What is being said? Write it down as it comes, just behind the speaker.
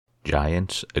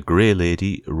giants, a grey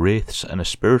lady, wraiths, and a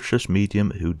spiritualist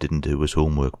medium who didn't do his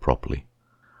homework properly.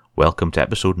 Welcome to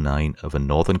episode 9 of a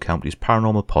Northern Counties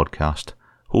Paranormal podcast,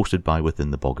 hosted by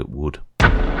Within the Boggart Wood.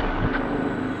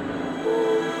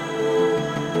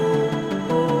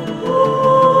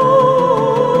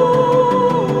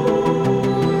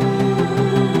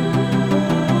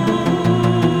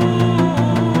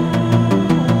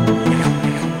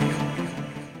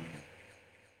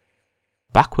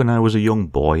 Back when I was a young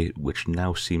boy, which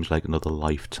now seems like another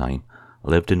lifetime, I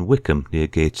lived in Wickham near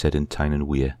Gateshead in Tyne and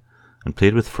Wear, and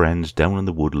played with friends down in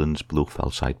the woodlands below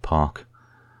Fellside Park.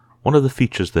 One of the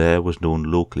features there was known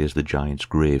locally as the Giant's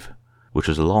Grave, which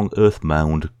was a long earth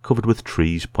mound covered with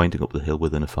trees pointing up the hill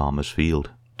within a farmer's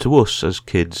field. To us, as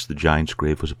kids, the Giant's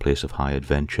Grave was a place of high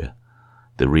adventure.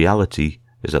 The reality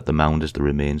is that the mound is the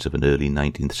remains of an early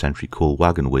 19th century coal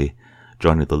wagonway,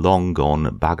 joining the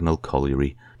long-gone Bagnall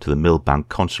Colliery to the Millbank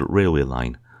Consett Railway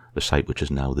line, the site which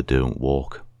is now the Derwent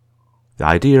Walk. The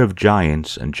idea of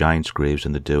giants and giants' graves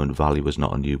in the Derwent Valley was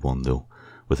not a new one though,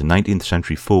 with the 19th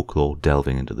century folklore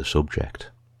delving into the subject.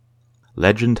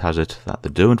 Legend has it that the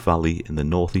Derwent Valley in the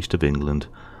northeast of England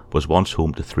was once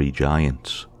home to 3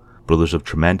 giants, brothers of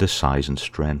tremendous size and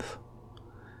strength.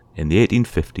 In the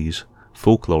 1850s,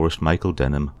 folklorist Michael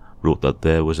Denham wrote that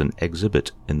there was an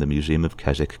exhibit in the Museum of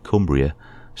Keswick, Cumbria,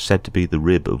 said to be the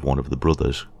rib of one of the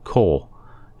brothers, Cor,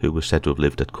 who was said to have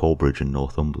lived at Corbridge in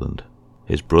Northumberland.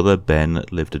 His brother Ben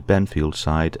lived at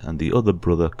Benfieldside and the other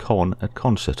brother Con at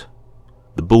Consett.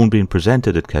 The bone being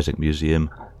presented at Keswick Museum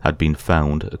had been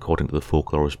found, according to the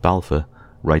folklorist Balfour,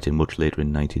 writing much later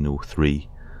in 1903,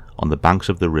 on the banks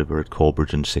of the river at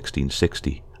Corbridge in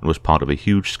 1660, and was part of a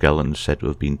huge skeleton said to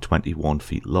have been 21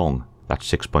 feet long,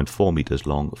 that's 6.4 metres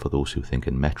long for those who think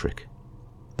in metric.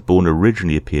 The bone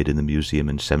originally appeared in the museum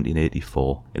in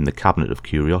 1784 in the Cabinet of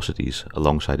Curiosities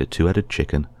alongside a 2-headed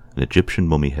chicken, an Egyptian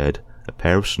mummy head, a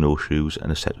pair of snowshoes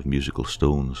and a set of musical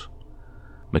stones.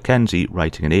 Mackenzie,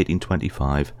 writing in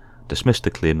 1825, dismissed the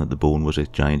claim that the bone was a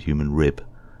giant human rib,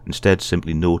 instead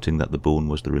simply noting that the bone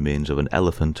was the remains of an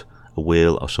elephant, a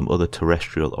whale or some other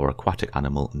terrestrial or aquatic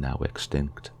animal now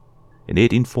extinct. In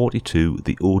 1842,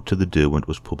 the Ode to the Derwent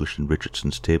was published in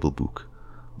Richardson's Table Book.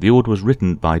 The ode was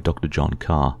written by Dr. John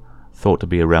Carr, thought to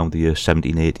be around the year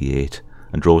 1788,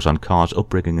 and draws on Carr's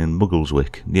upbringing in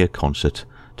Muggleswick, near Consett,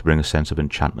 to bring a sense of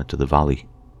enchantment to the valley.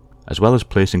 As well as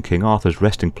placing King Arthur's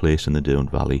resting place in the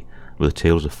Derwent Valley, with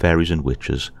tales of fairies and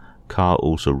witches, Carr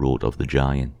also wrote of the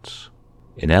giants.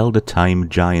 In elder time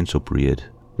giants upreared,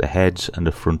 the heads and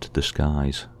affronted the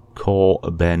skies. Cor,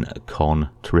 Ben, Con,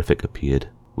 terrific appeared,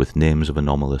 with names of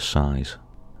anomalous size.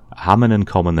 A hammer in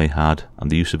common they had,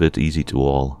 and the use of it easy to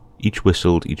all. Each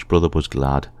whistled, each brother was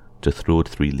glad, to throw it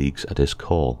 3 leagues at his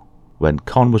call. When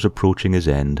Con was approaching his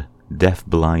end, deaf,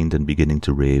 blind, and beginning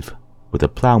to rave, with a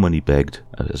ploughman he begged,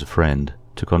 as a friend,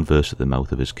 to converse at the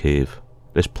mouth of his cave.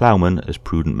 This ploughman, as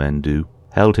prudent men do,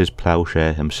 held his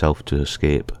ploughshare himself to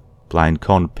escape. Blind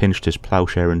Con pinched his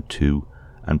ploughshare in 2,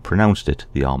 and pronounced it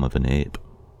the arm of an ape.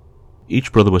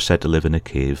 Each brother was said to live in a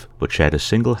cave, but shared a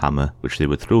single hammer which they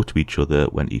would throw to each other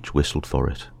when each whistled for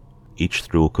it. Each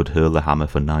throw could hurl the hammer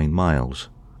for 9 miles,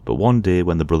 but one day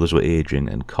when the brothers were aging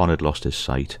and Con had lost his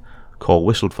sight, Cor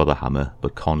whistled for the hammer,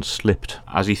 but Con slipped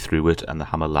as he threw it and the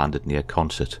hammer landed near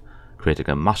Consett, creating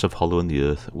a massive hollow in the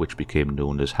earth which became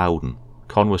known as Howden.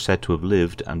 Con was said to have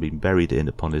lived and been buried in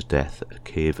upon his death a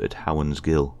cave at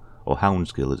Hownsgill, or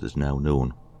Hounsgill as it is now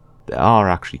known. There are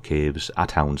actually caves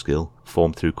at Hounsgill,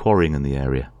 formed through quarrying in the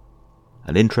area.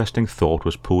 An interesting thought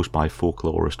was posed by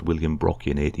folklorist William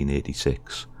Brockie in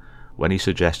 1886, when he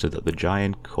suggested that the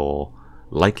giant Cor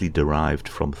likely derived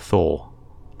from Thor,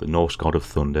 the Norse god of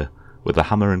thunder, with the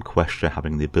hammer in question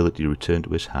having the ability to return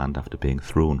to his hand after being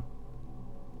thrown.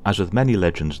 As with many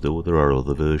legends though, there are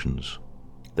other versions.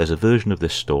 There's a version of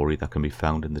this story that can be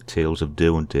found in the Tales of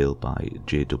Derwentdale by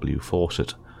J.W.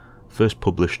 Fawcett, first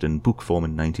published in book form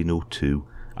in 1902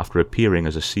 after appearing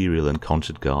as a serial in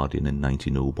Consett Guardian in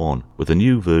 1901, with a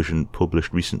new version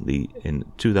published recently in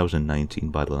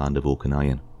 2019 by the Land of Oak and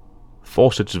Iron.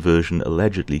 Fawcett's version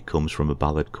allegedly comes from a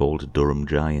ballad called Durham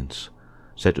Giants,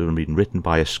 said to have been written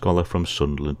by a scholar from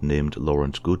Sunderland named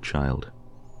Lawrence Goodchild.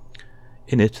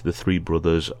 In it, the 3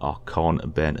 brothers are Con,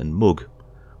 Ben and Mug,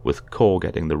 with Cor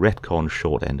getting the retcon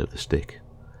short end of the stick.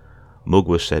 Mug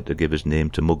was said to give his name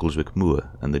to Muggleswick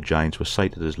Moor, and the giants were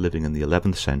cited as living in the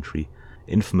 11th century,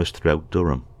 infamous throughout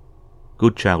Durham.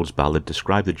 Goodchild's ballad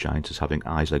described the giants as having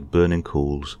eyes like burning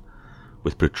coals,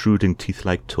 with protruding teeth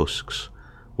like tusks,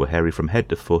 were hairy from head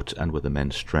to foot and with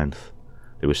immense strength.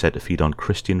 They were said to feed on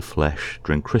Christian flesh,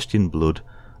 drink Christian blood,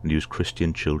 and use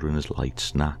Christian children as light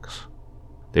snacks.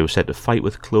 They were said to fight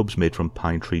with clubs made from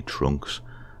pine tree trunks,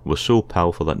 and were so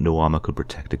powerful that no armour could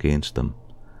protect against them.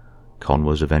 Con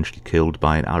was eventually killed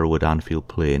by an arrow at Anfield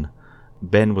Plain,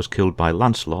 Ben was killed by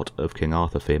Lancelot of King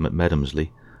Arthur fame at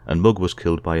Medhamsley, and Mug was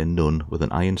killed by a nun with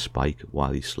an iron spike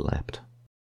while he slept.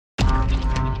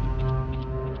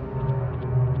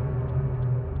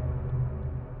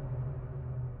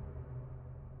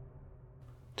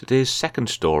 Today's second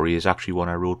story is actually one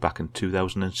I wrote back in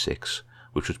 2006,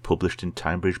 which was published in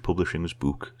Tynebridge Publishing's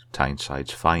book,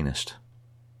 Tyneside's Finest.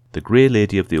 The Grey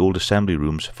Lady of the Old Assembly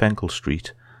Rooms, Fenkell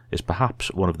Street, is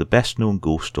perhaps one of the best-known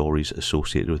ghost stories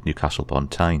associated with Newcastle upon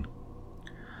Tyne.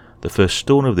 The first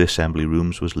stone of the Assembly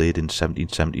Rooms was laid in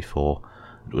 1774,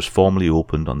 and it was formally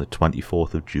opened on the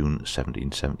 24th of June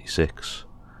 1776.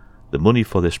 The money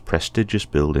for this prestigious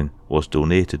building was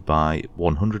donated by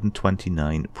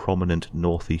 129 prominent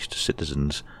North East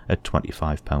citizens at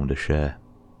 £25 a share.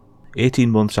 18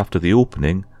 months after the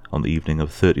opening, on the evening of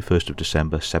 31st of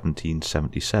December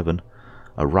 1777,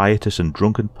 a riotous and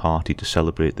drunken party to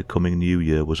celebrate the coming new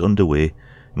year was underway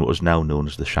in what was now known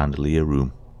as the Chandelier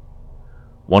Room.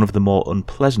 One of the more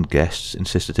unpleasant guests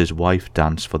insisted his wife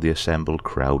dance for the assembled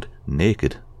crowd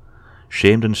naked.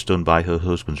 Shamed and stunned by her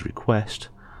husband's request,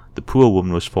 the poor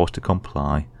woman was forced to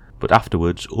comply, but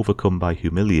afterwards, overcome by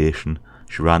humiliation,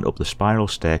 she ran up the spiral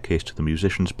staircase to the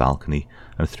musician's balcony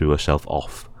and threw herself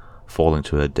off, falling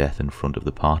to her death in front of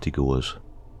the partygoers.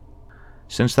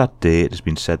 Since that day it has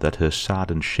been said that her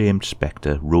sad and shamed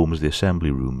spectre roams the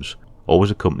assembly rooms, always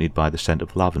accompanied by the scent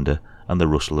of lavender and the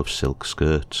rustle of silk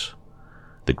skirts.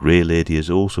 The Grey Lady is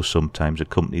also sometimes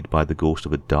accompanied by the ghost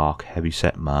of a dark,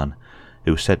 heavy-set man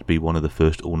who is said to be one of the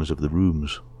first owners of the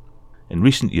rooms. In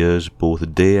recent years,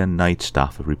 both day and night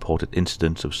staff have reported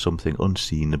incidents of something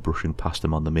unseen brushing past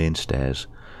them on the main stairs,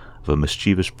 of a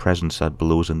mischievous presence that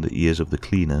blows in the ears of the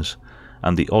cleaners,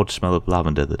 and the odd smell of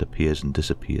lavender that appears and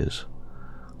disappears.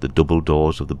 The double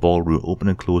doors of the ballroom open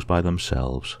and close by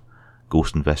themselves.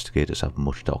 Ghost investigators have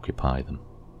much to occupy them.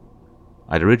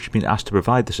 I'd originally been asked to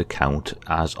provide this account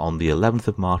as on the 11th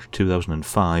of March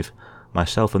 2005,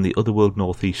 myself and the Otherworld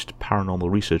North East paranormal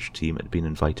research team had been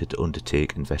invited to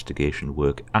undertake investigation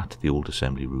work at the old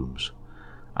assembly rooms.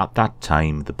 At that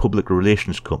time, the public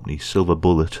relations company Silver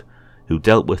Bullet, who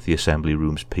dealt with the assembly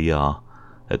rooms PR,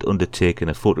 had undertaken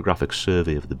a photographic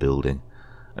survey of the building,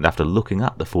 and after looking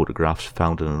at the photographs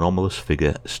found an anomalous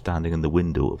figure standing in the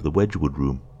window of the Wedgwood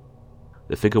room.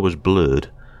 The figure was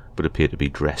blurred, but appeared to be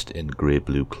dressed in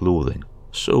grey-blue clothing,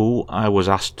 so I was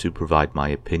asked to provide my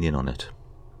opinion on it.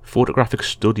 Photographic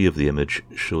study of the image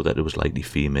showed that it was likely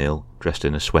female, dressed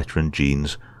in a sweater and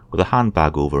jeans, with a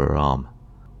handbag over her arm.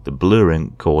 The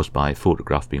blurring caused by a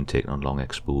photograph being taken on long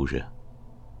exposure.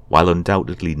 While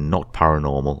undoubtedly not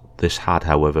paranormal, this had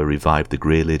however revived the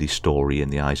Grey Lady story in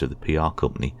the eyes of the PR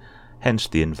company, hence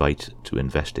the invite to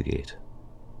investigate.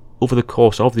 Over the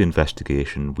course of the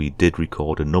investigation we did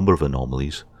record a number of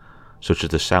anomalies, such as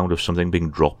the sound of something being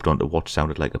dropped onto what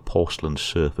sounded like a porcelain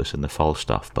surface in the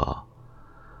Falstaff bar,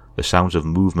 the sounds of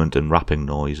movement and rapping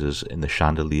noises in the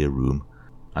chandelier room,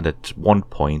 and at one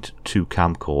point 2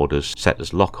 camcorders set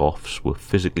as lock-offs were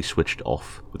physically switched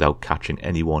off without catching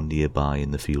anyone nearby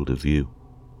in the field of view.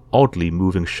 Oddly,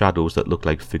 moving shadows that looked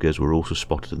like figures were also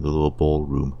spotted in the lower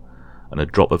ballroom, and a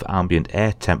drop of ambient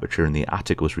air temperature in the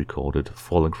attic was recorded,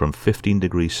 falling from 15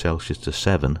 degrees Celsius to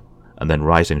 7, and then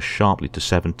rising sharply to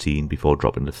 17 before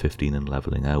dropping to 15 and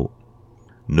levelling out.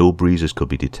 No breezes could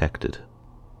be detected.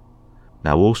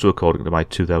 Now, also according to my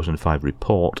 2005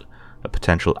 report, a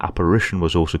potential apparition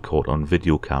was also caught on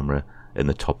video camera in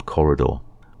the top corridor.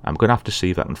 I'm going to have to see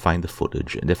if I can find the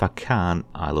footage, and if I can,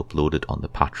 I'll upload it on the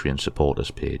Patreon supporters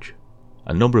page.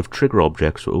 A number of trigger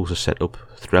objects were also set up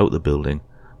throughout the building,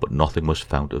 but nothing was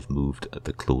found to have moved at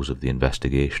the close of the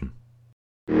investigation.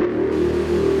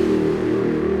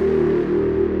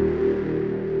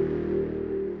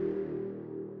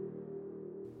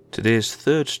 Today's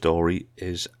third story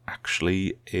is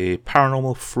actually a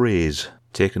paranormal phrase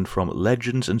taken from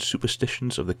Legends and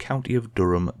Superstitions of the County of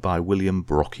Durham by William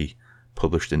Brockie,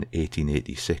 published in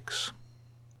 1886.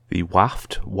 The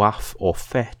waft, waff or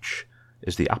fetch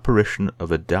is the apparition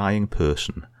of a dying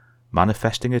person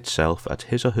manifesting itself at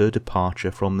his or her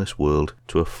departure from this world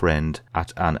to a friend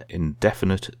at an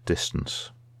indefinite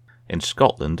distance. In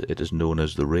Scotland it is known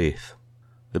as the Wraith.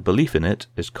 The belief in it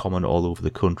is common all over the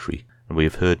country, and we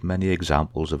have heard many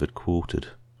examples of it quoted.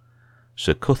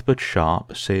 Sir Cuthbert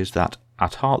Sharp says that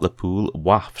at Hartlepool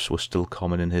wafts were still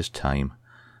common in his time,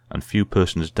 and few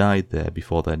persons died there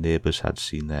before their neighbours had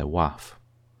seen their waff.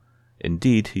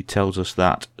 Indeed, he tells us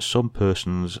that some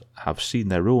persons have seen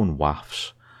their own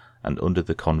waffs, and under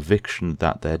the conviction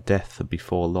that their death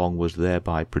before long was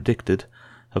thereby predicted,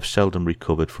 have seldom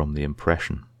recovered from the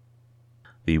impression.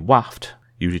 The waft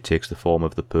usually takes the form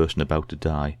of the person about to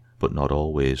die, but not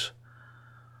always.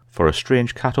 For a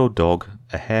strange cat or dog,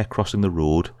 a hare crossing the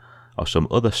road, or some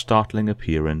other startling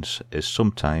appearance is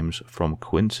sometimes, from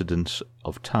coincidence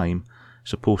of time,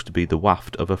 supposed to be the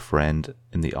waft of a friend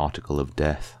in the article of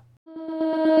death.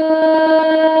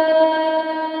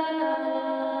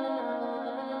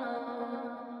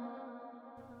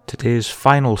 Today's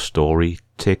final story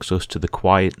takes us to the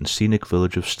quiet and scenic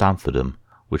village of Stamfordham,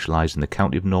 which lies in the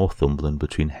county of Northumberland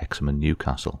between Hexham and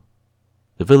Newcastle.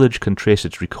 The village can trace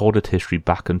its recorded history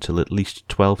back until at least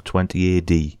 1220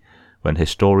 AD, when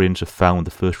historians have found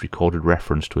the first recorded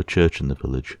reference to a church in the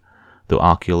village, though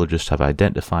archaeologists have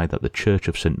identified that the Church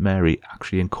of St Mary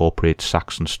actually incorporates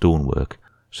Saxon stonework,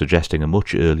 suggesting a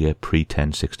much earlier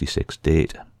pre-1066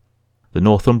 date. The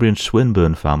Northumbrian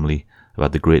Swinburne family have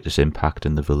had the greatest impact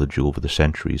in the village over the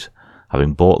centuries,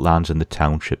 having bought lands in the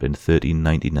township in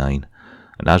 1399,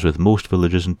 and as with most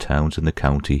villages and towns in the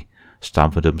county,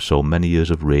 Stamfordham saw many years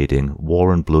of raiding,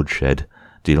 war and bloodshed,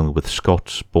 dealing with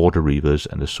Scots, border reivers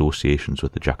and associations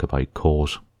with the Jacobite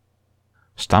cause.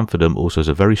 Stamfordham also has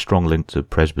a very strong link to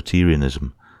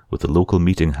Presbyterianism, with the local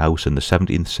meeting house in the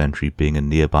 17th century being in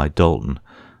nearby Dalton,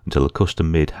 until a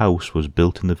custom-made house was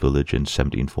built in the village in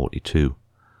 1742.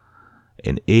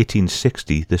 In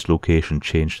 1860 this location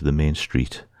changed to the main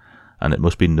street, and it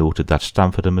must be noted that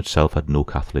Stamfordham itself had no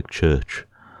Catholic church.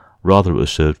 Rather it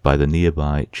was served by the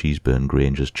nearby Cheeseburn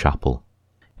Granger's chapel.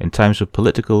 In times of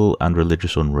political and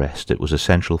religious unrest it was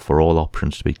essential for all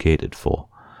options to be catered for,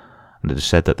 and it is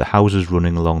said that the houses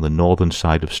running along the northern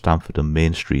side of Stamfordham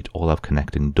Main Street all have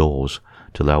connecting doors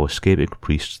to allow escaping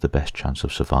priests the best chance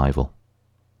of survival.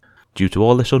 Due to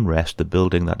all this unrest, the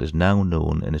building that is now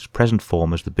known in its present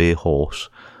form as the Bay Horse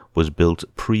was built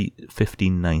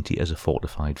pre-1590 as a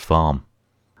fortified farm.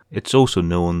 It's also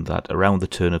known that around the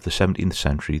turn of the 17th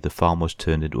century the farm was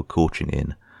turned into a coaching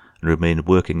inn and remained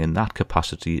working in that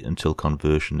capacity until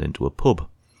conversion into a pub,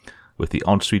 with the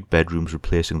ensuite bedrooms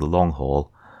replacing the long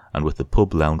hall and with the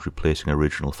pub lounge replacing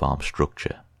original farm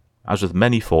structure. As with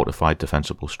many fortified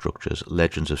defensible structures,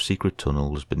 legends of secret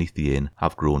tunnels beneath the inn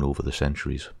have grown over the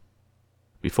centuries.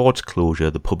 Before its closure,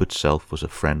 the pub itself was a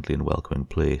friendly and welcoming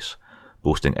place,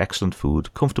 boasting excellent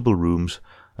food, comfortable rooms,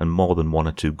 and more than one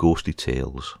or two ghostly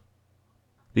tales.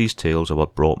 These tales are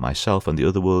what brought myself and the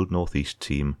Otherworld North East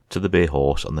team to the Bay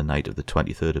Horse on the night of the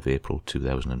 23rd of April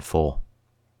 2004.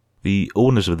 The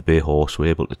owners of the Bay Horse were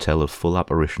able to tell of full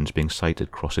apparitions being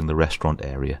sighted crossing the restaurant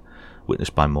area,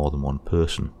 witnessed by more than one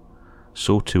person.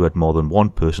 So too had more than one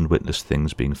person witnessed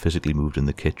things being physically moved in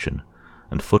the kitchen,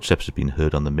 and footsteps had been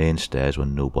heard on the main stairs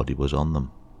when nobody was on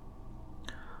them.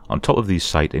 On top of these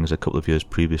sightings, a couple of years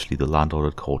previously the landlord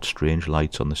had caught strange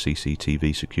lights on the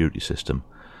CCTV security system,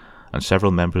 and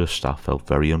several members of staff felt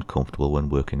very uncomfortable when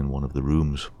working in one of the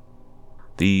rooms.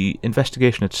 The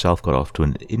investigation itself got off to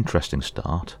an interesting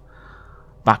start.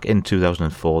 Back in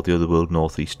 2004, the Otherworld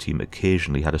North East team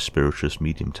occasionally had a spiritualist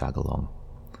medium tag along.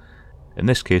 In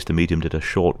this case, the medium did a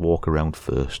short walk around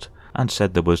first, and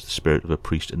said there was the spirit of a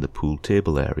priest in the pool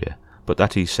table area, but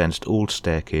that he sensed old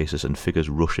staircases and figures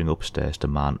rushing upstairs to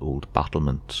man old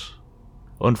battlements.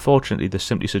 Unfortunately, this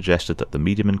simply suggested that the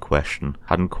medium in question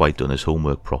hadn't quite done his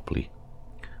homework properly,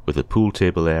 with the pool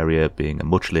table area being a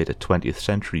much later 20th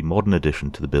century modern addition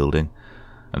to the building,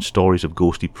 and stories of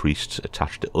ghostly priests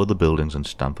attached to other buildings in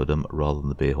Stamfordham rather than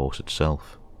the Bay Horse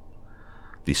itself.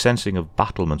 The sensing of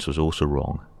battlements was also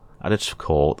wrong. At its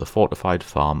core, the fortified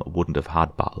farm wouldn't have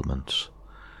had battlements.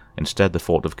 Instead, the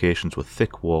fortifications were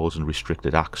thick walls and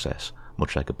restricted access,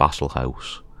 much like a Basel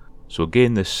house. So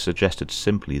again, this suggested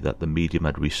simply that the medium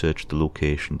had researched the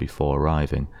location before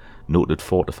arriving, noted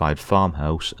fortified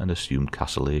farmhouse and assumed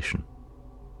castellation.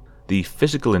 The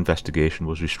physical investigation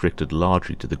was restricted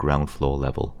largely to the ground floor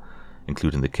level,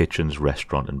 including the kitchens,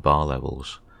 restaurant and bar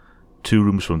levels. 2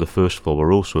 rooms from the first floor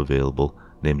were also available,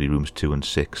 namely rooms 2 and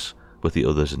 6, with the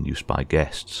others in use by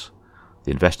guests.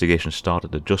 The investigation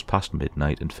started at just past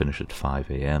midnight and finished at 5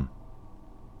 AM.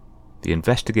 The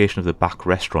investigation of the back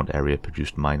restaurant area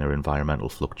produced minor environmental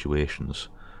fluctuations,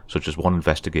 such as one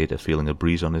investigator feeling a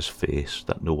breeze on his face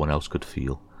that no one else could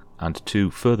feel, and 2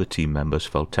 further team members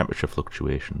felt temperature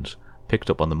fluctuations,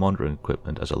 picked up on the monitoring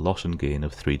equipment as a loss and gain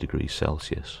of 3 degrees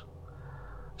Celsius.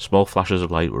 Small flashes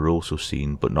of light were also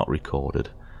seen but not recorded,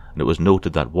 and it was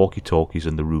noted that walkie-talkies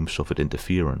in the room suffered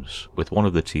interference, with one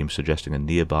of the teams suggesting a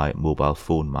nearby mobile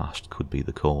phone mast could be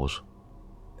the cause.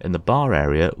 In the bar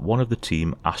area, one of the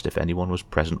team asked if anyone was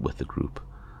present with the group,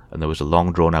 and there was a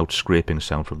long drawn-out scraping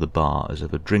sound from the bar as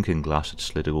if a drinking glass had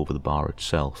slid over the bar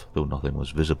itself, though nothing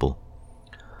was visible.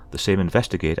 The same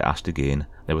investigator asked again.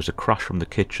 There was a crash from the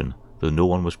kitchen, though no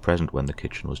one was present when the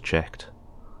kitchen was checked.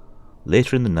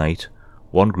 Later in the night,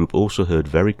 one group also heard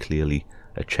very clearly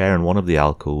a chair in one of the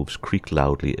alcoves creaked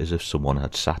loudly as if someone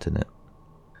had sat in it.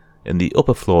 In the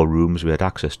upper floor rooms we had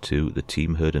access to, the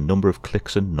team heard a number of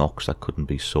clicks and knocks that couldn't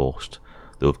be sourced,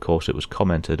 though of course it was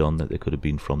commented on that they could have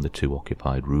been from the 2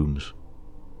 occupied rooms.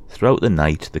 Throughout the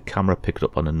night, the camera picked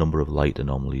up on a number of light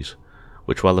anomalies,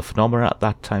 which, while the phenomena at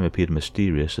that time appeared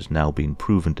mysterious, has now been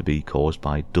proven to be caused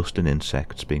by dust and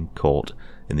insects being caught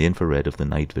in the infrared of the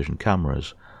night vision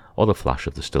cameras, or the flash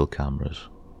of the still cameras.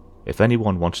 If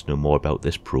anyone wants to know more about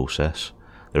this process,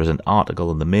 there is an article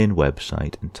on the main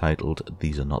website entitled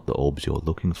 "These Are Not the Orbs You're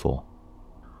Looking For."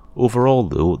 Overall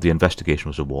though, the investigation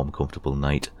was a warm, comfortable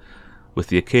night, with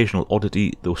the occasional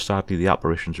oddity, though sadly the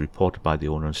apparitions reported by the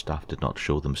owner and staff did not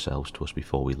show themselves to us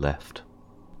before we left.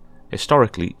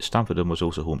 Historically, Stamfordham was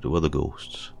also home to other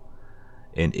ghosts.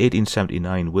 In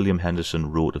 1879, William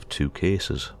Henderson wrote of 2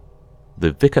 cases.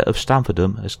 The Vicar of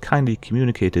Stamfordham has kindly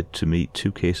communicated to me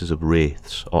 2 cases of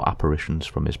wraiths, or apparitions,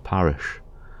 from his parish.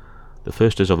 The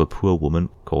first is of a poor woman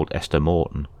called Esther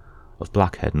Morton, of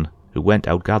Blackheddon, who went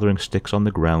out gathering sticks on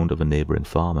the ground of a neighbouring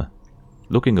farmer.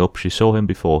 Looking up, she saw him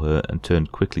before her and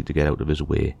turned quickly to get out of his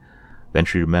way. Then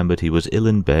she remembered he was ill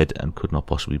in bed and could not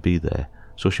possibly be there,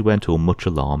 so she went home much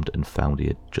alarmed and found he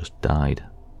had just died.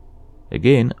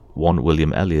 Again, one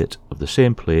William Elliot of the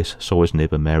same place saw his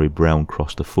neighbour Mary Brown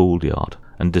cross the fold yard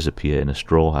and disappear in a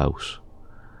straw house.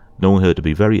 Knowing her to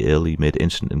be very ill, he made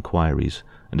instant inquiries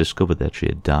and discovered that she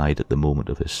had died at the moment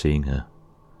of his seeing her.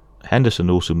 Henderson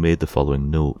also made the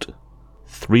following note: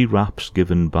 3 raps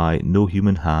given by no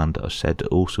human hand are said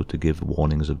also to give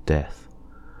warnings of death.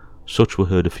 Such were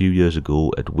heard a few years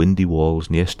ago at Windy Walls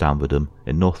near Stamfordham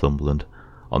in Northumberland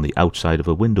on the outside of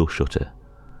a window shutter,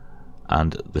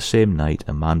 and the same night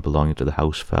a man belonging to the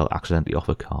house fell accidentally off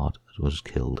a cart and was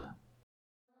killed.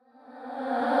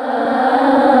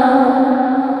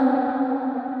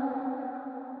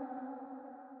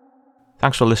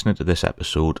 Thanks for listening to this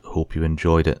episode, hope you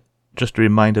enjoyed it. Just a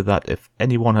reminder that if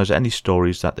anyone has any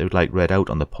stories that they would like read out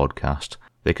on the podcast,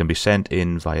 they can be sent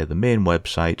in via the main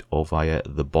website or via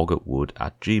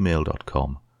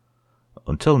theboggartwood@gmail.com.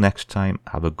 Until next time,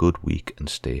 have a good week and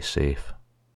stay safe.